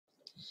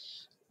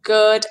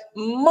Good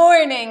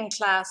morning,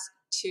 class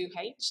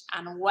 2H,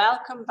 and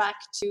welcome back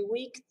to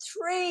week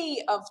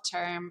 3 of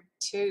term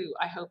 2.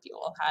 I hope you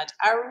all had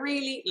a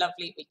really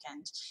lovely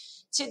weekend.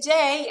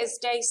 Today is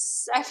day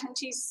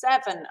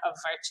 77 of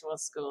virtual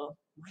school.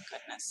 My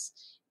goodness.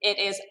 It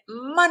is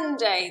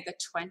Monday, the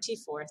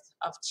 24th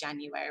of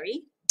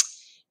January.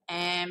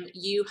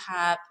 You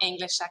have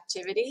English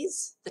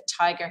activities, The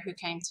Tiger Who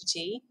Came to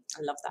Tea.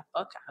 I love that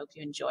book. I hope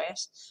you enjoy it.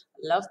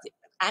 I love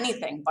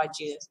anything by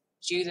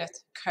Judith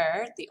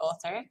Kerr, the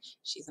author.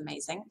 She's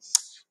amazing.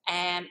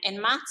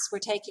 In maths, we're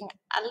taking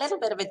a little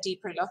bit of a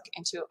deeper look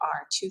into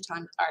our two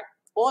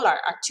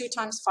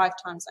times, 5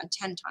 times, and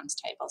 10 times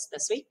tables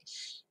this week.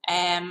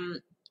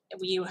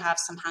 You have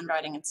some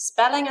handwriting and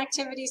spelling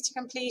activities to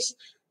complete.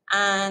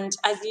 And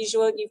as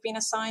usual, you've been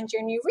assigned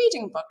your new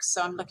reading books,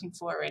 so I'm looking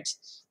forward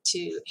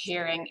to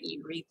hearing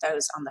you read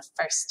those on the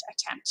first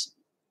attempt.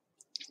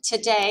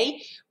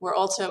 Today, we're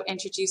also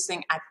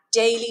introducing a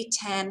daily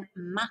 10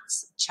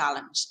 maths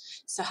challenge.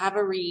 So have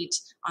a read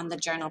on the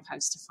journal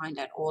post to find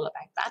out all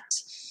about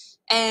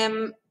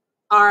that.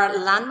 Our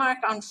landmark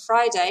on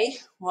Friday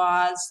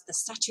was the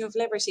Statue of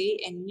Liberty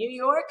in New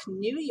York,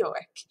 New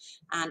York.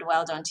 And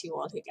well done to you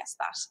all who guessed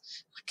that.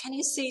 Can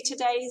you see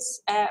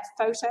today's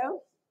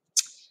photo?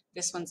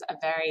 This one's a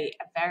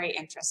very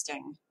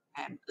interesting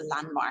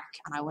landmark,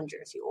 and I wonder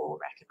if you all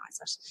recognize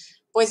it.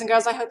 Boys and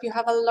girls, I hope you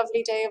have a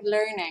lovely day of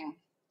learning.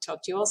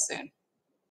 Talk to you all soon.